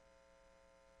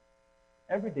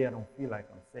 Every day I don't feel like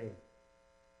I'm saved.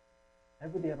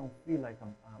 Every day I don't feel like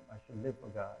I should live for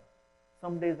God.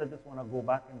 Some days I just want to go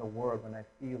back in the world when I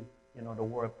feel, the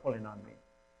world pulling on me.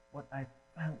 But I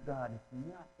thank God it's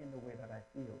not in the way that I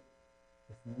feel.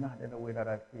 It's not in the way that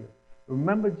I feel.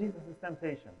 Remember Jesus'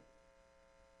 temptation.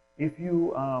 If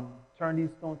you turn these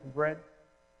stones to bread,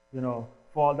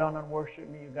 fall down and worship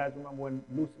me. You guys remember when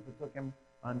Lucifer took him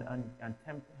and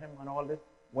tempted him and all this?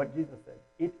 What Jesus said,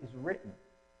 it is written.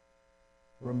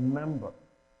 Remember,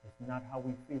 it's not how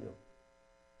we feel.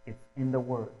 It's in the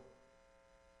Word.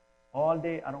 All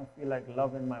day, I don't feel like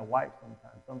loving my wife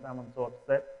sometimes. Sometimes I'm so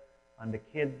upset. And the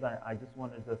kids, I just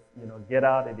want to just, get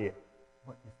out of there.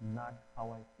 But it's not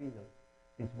how I feel.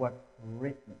 It's what's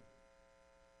written.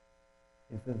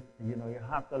 It says, you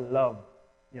have to love,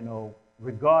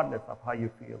 regardless of how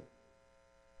you feel.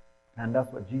 And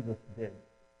that's what Jesus did.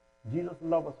 Jesus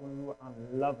loved us when we were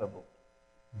unlovable.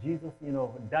 Jesus,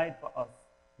 died for us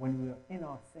when we were in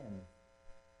our sins.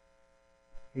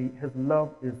 His love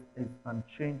is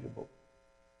unchangeable.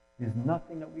 There's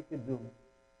nothing that we could do,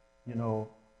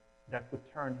 that could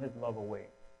turn his love away.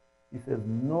 He says,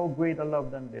 no greater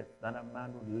love than this, than a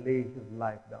man would lay his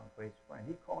life down for his friend.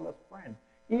 He called us friend.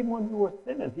 Even when we were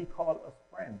sinners, he called us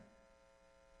friend.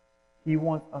 He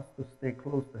wants us to stay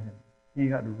close to him. He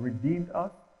had redeemed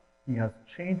us. He has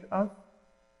changed us.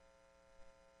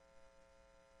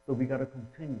 So we got to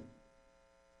continue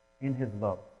in his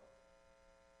love.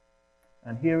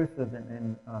 And here it says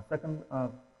in 2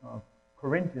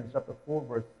 Corinthians chapter 4,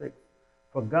 verse 6,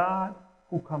 for God,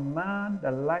 who commanded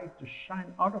the light to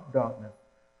shine out of darkness,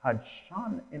 had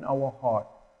shone in our heart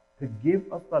to give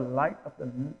us the light of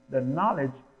the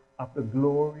knowledge of the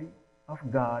glory of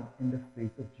God in the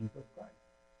face of Jesus Christ.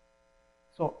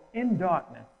 So in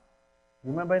darkness,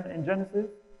 remember in Genesis,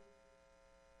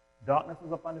 darkness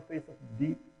was upon the face of the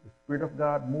deep. The Spirit of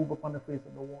God moved upon the face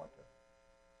of the water.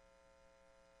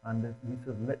 And he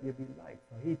says, let there be light.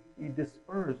 So he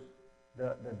dispersed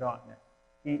the darkness.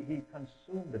 He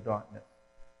consumed the darkness.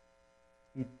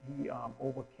 He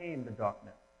overcame the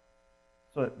darkness.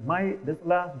 So this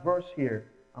last verse here,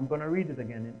 I'm going to read it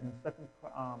again in 2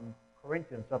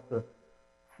 Corinthians chapter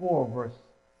 4, verse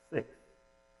 6.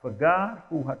 For God,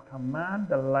 who had commanded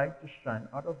the light to shine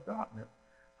out of darkness,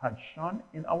 had shone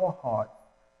in our hearts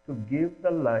to give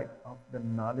the light of the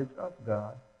knowledge of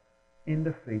God in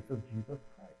the face of Jesus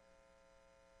Christ.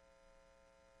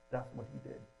 That's what he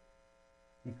did.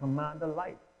 He commanded the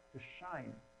light to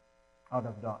shine out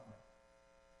of darkness.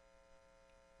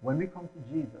 When we come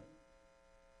to Jesus,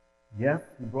 yes,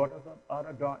 he brought us out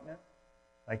of darkness,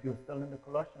 like he was telling the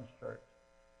Colossians church.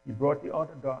 He brought you out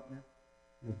of darkness.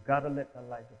 You've got to let the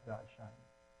light of God shine.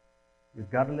 You've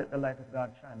got to let the light of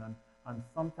God shine. And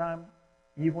sometimes,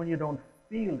 even when you don't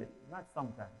feel it, not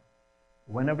sometimes,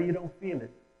 whenever you don't feel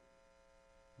it,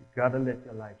 you've got to let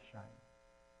your light shine.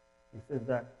 He says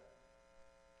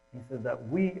that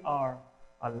we are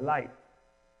a light,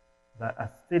 that a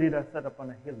city that's set up on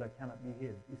a hill that cannot be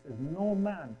hid. He says, no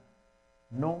man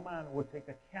will take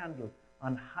a candle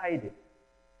and hide it.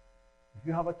 If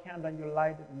you have a candle and you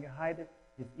light it and you hide it,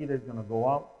 it's either going to go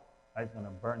out or it's going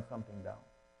to burn something down.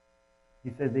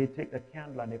 He says they take the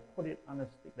candle and they put it on a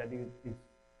stick that is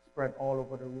spread all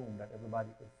over the room that everybody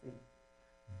could see.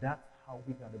 That's how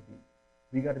we got to be.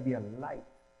 We got to be a light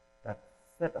that's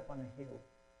set up on a hill.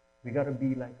 We got to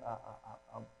be like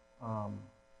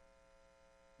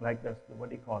like this, what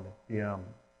do you call it?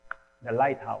 The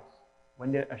lighthouse.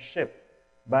 When they're a ship,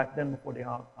 back then before they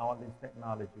had all this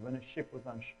technology, when a ship was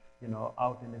on,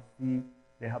 out in the sea,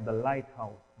 they have the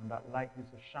lighthouse, and that light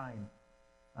used to shine,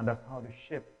 and that's how the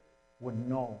ship would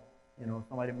know.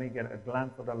 Somebody may get a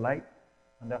glance of the light,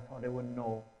 and that's how they would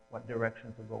know what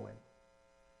direction to go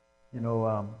in.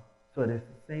 So it's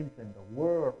the same thing. The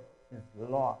world is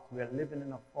lost. We are living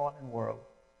in a fallen world.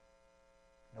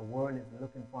 The world is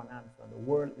looking for an answer. The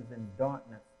world is in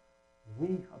darkness. We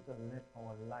have to let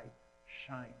our light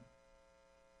shine.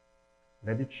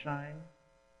 Let it shine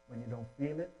when you don't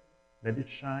feel it. Let it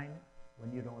shine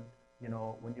when you don't,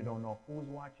 when you don't know who's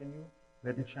watching you.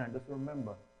 Let it shine. Just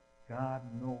remember, God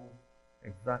knows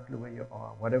exactly where you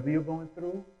are. Whatever you're going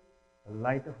through, the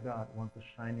light of God wants to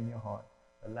shine in your heart.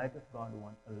 The light of God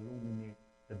wants to illuminate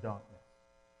the darkness.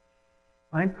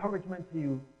 My encouragement to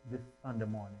you this Sunday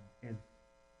morning is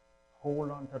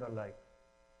hold on to the light.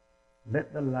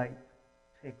 Let the light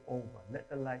take over. Let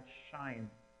the light shine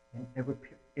in every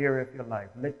area of your life.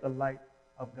 Let the light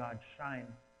of God shine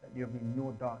that there be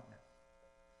no darkness.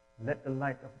 Let the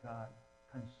light of God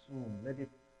consume.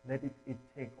 Let it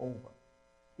take over.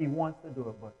 He wants to do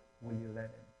it, but will you let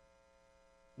him?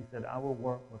 He said, I will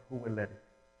work, but who will let it?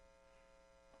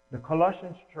 The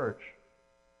Colossians church,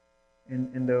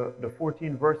 in the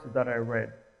 14 verses that I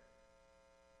read,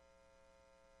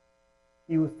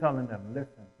 he was telling them,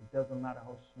 listen, it doesn't matter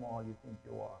how small you think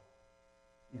you are.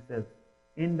 He says,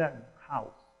 in that house,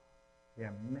 there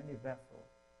are many vessels.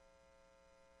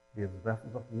 There's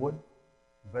vessels of wood,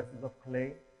 vessels of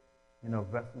clay,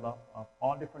 vessels of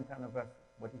all different kind of vessels.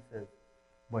 But he says,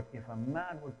 but if a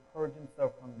man would purge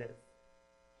himself from this,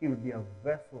 he would be a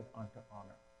vessel unto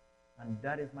honor. And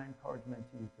that is my encouragement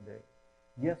to you today.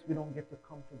 Yes, we don't get to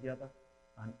come together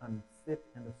and sit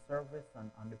in the service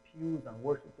and on the pews and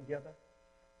worship together,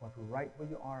 but right where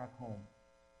you are at home,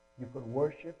 you could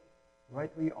worship right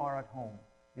where you are at home.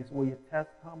 This is where your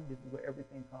tests come. This is where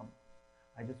everything comes.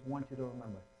 I just want you to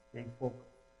remember, stay focused,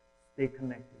 stay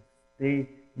connected, stay,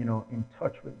 in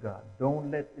touch with God.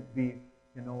 Don't let it be,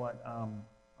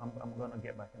 I'm going to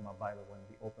get back in my Bible when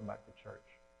we open back the church.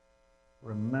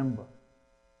 Remember,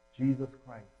 Jesus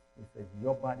Christ, he says,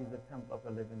 your body is the temple of the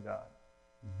living God.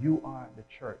 You are the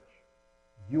church.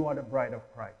 You are the bride of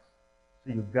Christ.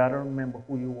 So you got to remember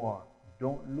who you are.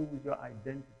 Don't lose your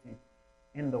identity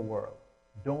in the world.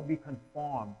 Don't be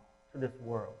conformed to this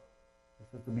world.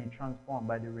 This is to be transformed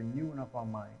by the renewing of our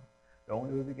mind. The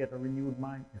only way we get a renewed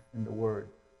mind is in the Word.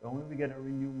 The only way we get a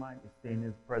renewed mind is stay in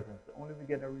His presence. The only way we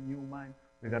get a renewed mind,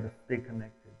 we got to stay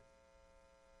connected.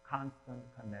 Constant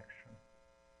connection.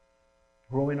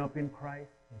 Growing up in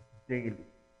Christ is daily.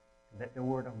 Let the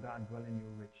Word of God dwell in you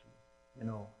richly.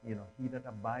 He that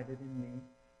abideth in me,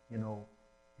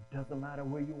 it doesn't matter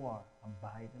where you are,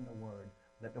 abide in the Word.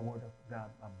 Let the Word of God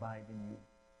abide in you.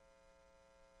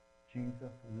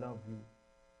 Jesus loved you.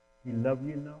 He loved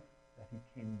you enough that He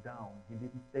came down. He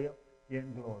didn't stay up here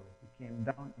in glory. He came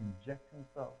down, inject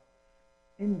Himself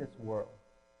in this world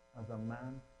as a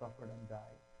man, suffered and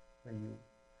died for you.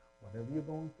 Whatever you're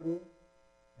going through,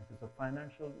 if it's a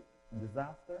financial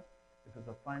disaster, if it's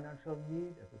a financial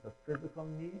need, if it's a physical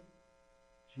need,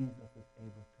 Jesus is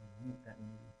able to meet that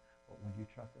need. But will you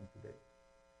trust Him today?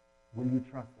 Will you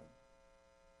trust Him?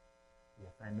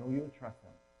 Yes, I know you'll trust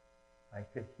Him. I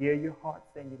could hear your heart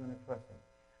saying you're going to trust Him.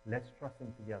 Let's trust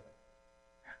Him together.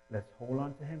 Let's hold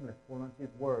on to Him. Let's hold on to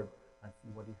His Word and see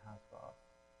what He has for us.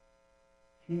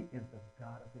 He is the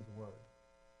God of His Word.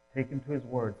 Take Him to His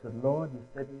Word. Say, Lord, you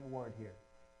said in your Word here,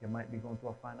 you might be going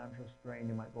through a financial strain.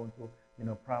 You might go into,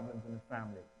 problems in the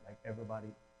family. Like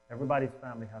everybody's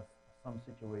family has some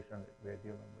situation that we're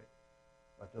dealing with.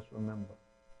 But just remember,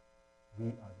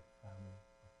 we are the family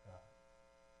of God.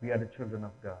 We are the children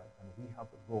of God, and we have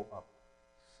to grow up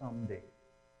someday.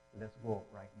 Let's grow up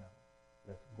right now.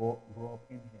 Let's grow up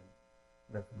in Him.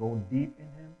 Let's go deep in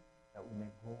Him that we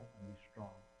may grow and be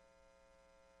strong.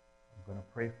 I'm going to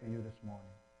pray for you this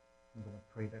morning. I'm going to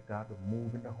pray that God will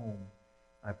move in the home.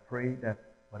 I pray that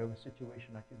whatever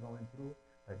situation that you're going through,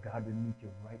 that God will meet you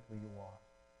right where you are.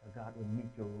 That God will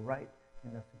meet you right in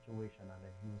that situation and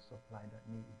that He will supply that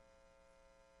need.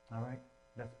 All right?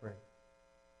 Let's pray.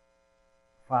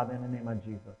 Father, in the name of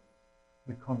Jesus,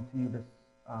 we come to you this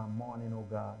morning, oh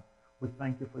God. We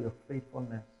thank you for your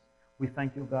faithfulness. We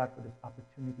thank you, God, for this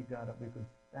opportunity, God, that we could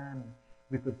stand,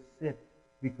 we could sit,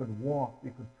 we could walk, we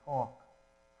could talk.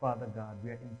 Father God, we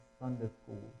are in Sunday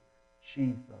school.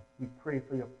 Jesus, we pray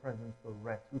for your presence to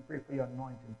rest. We pray for your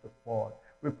anointing to fall.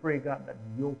 We pray, God, that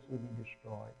yokes will be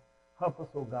destroyed. Help us,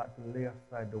 oh God, to lay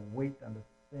aside the weight and the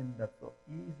sin that so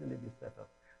easily beset us.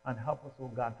 And help us,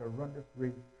 oh God, to run this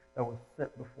race that was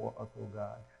set before us, oh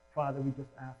God. Father, we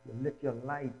just ask you, let your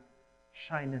light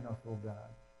shine in us, oh God.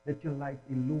 Let your light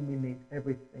illuminate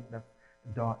everything that's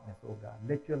darkness, oh God.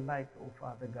 Let your light, oh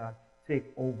Father God, take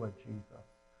over, Jesus.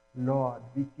 Lord,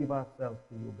 we give ourselves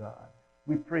to you, God.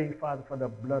 We pray, Father, for the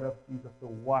blood of Jesus to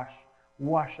wash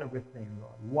everything,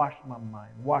 Lord. Wash my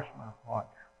mind, wash my heart,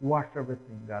 wash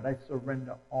everything, God. I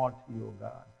surrender all to you,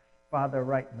 God. Father,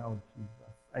 right now,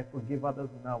 Jesus, I forgive others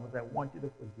now as I want you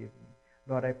to forgive me.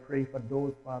 Lord, I pray for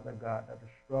those, Father God, that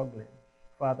are struggling.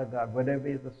 Father God, whatever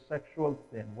is a sexual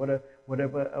sin,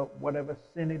 whatever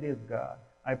sin it is, God,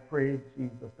 I pray,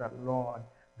 Jesus, that, Lord,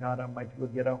 God Almighty, will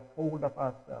get a hold of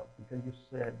ourselves because you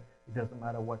said It doesn't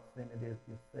matter what sin it is.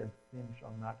 You said sin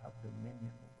shall not have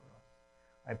dominion over us.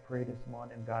 I pray this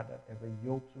morning, God, that every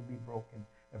yoke will be broken,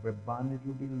 every bondage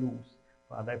will be loose.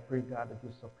 Father, I pray, God, that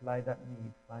you supply that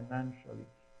need financially,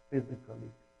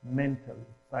 physically, mentally,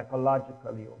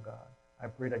 psychologically, oh God. I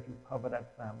pray that you cover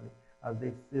that family as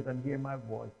they sit and hear my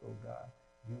voice, oh God.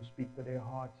 You speak to their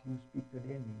hearts, you speak to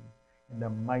their needs. In the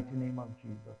mighty name of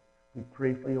Jesus, we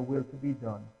pray for your will to be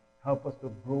done. Help us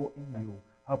to grow in you.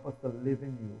 Help us to live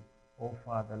in you. Oh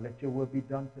Father, let your will be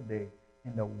done today.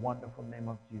 In the wonderful name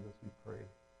of Jesus we pray.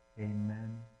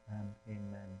 Amen and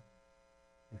amen.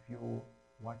 If you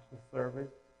watch the service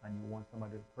and you want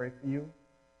somebody to pray for you,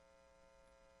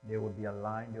 there will be a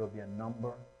line, there will be a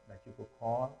number that you could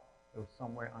call. It was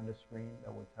somewhere on the screen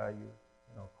that will tell you,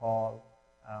 call.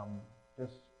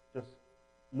 Just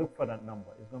look for that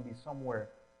number. It's going to be somewhere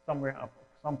up,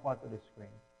 some part of the screen.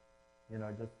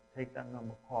 Just take that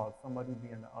number, call. Somebody will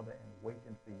be on the other end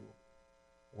waiting for you,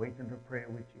 waiting to pray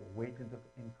with you, waiting to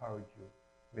encourage you.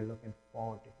 We're looking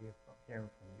forward to hearing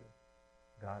from you.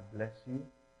 God bless you.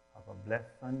 Have a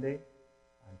blessed Sunday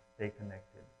and stay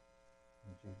connected.